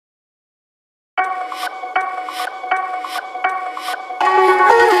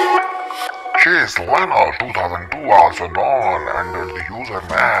She is Lana 2002, also known under the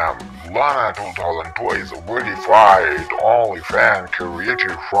username Lana 2002, is a verified OnlyFans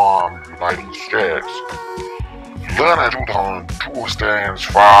creator from United States. Lana 2002 stands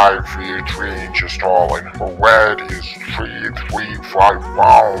 5 feet 3 inches tall and her weight is 335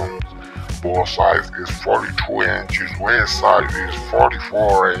 pounds. Bust size is 42 inches, waist size is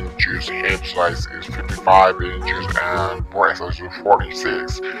 44 inches, hip size is 55 inches, and breast size is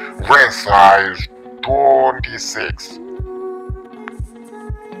 46. Waist size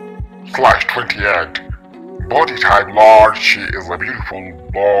 26/28. Body type large. She is a beautiful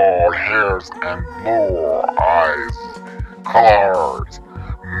blonde hairs and blue eyes. Colors.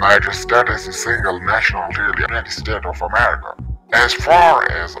 Major status is single, nationality United States of America. As far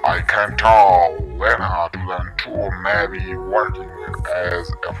as I can tell, Lana 2002 may be working as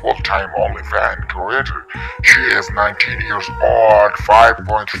a full-time OnlyFans creator. She is 19 years old,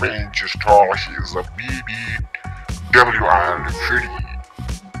 5.3 inches tall. She is a BBW and 50.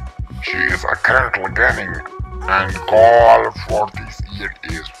 She is currently gaining, and goal for this year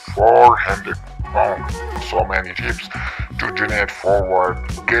is 400 pounds. So many tips to donate forward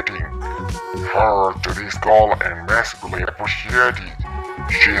getting her to this goal and massively appreciated.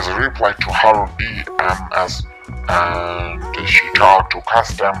 She is replied to her DMs and she talked to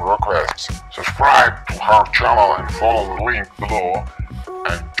custom requests. Subscribe to her channel and follow the link below,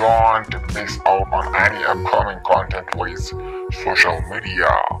 and don't miss out on any upcoming content with social media.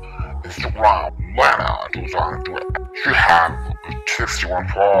 Instagram Lana 2002. She has 61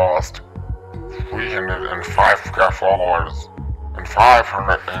 posts, 305k followers, and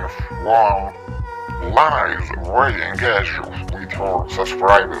 501. Lana is very engaged with her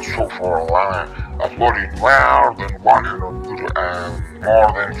subscribers so far. Lana uploaded more than 100 videos and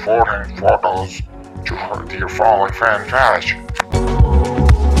more than 400 photos to her dear OnlyFans page.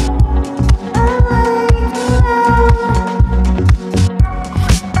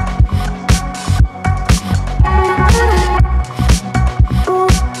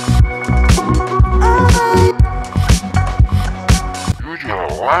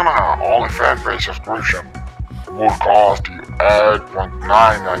 Lana OnlyFans page subscription would cost you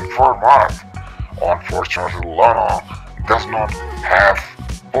 $8.99 per month. Unfortunately, Lana does not have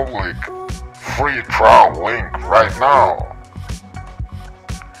public free trial link right now.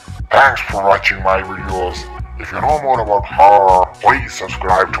 Thanks for watching my videos. If you know more about her, please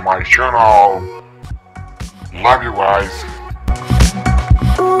subscribe to my channel. Love you guys.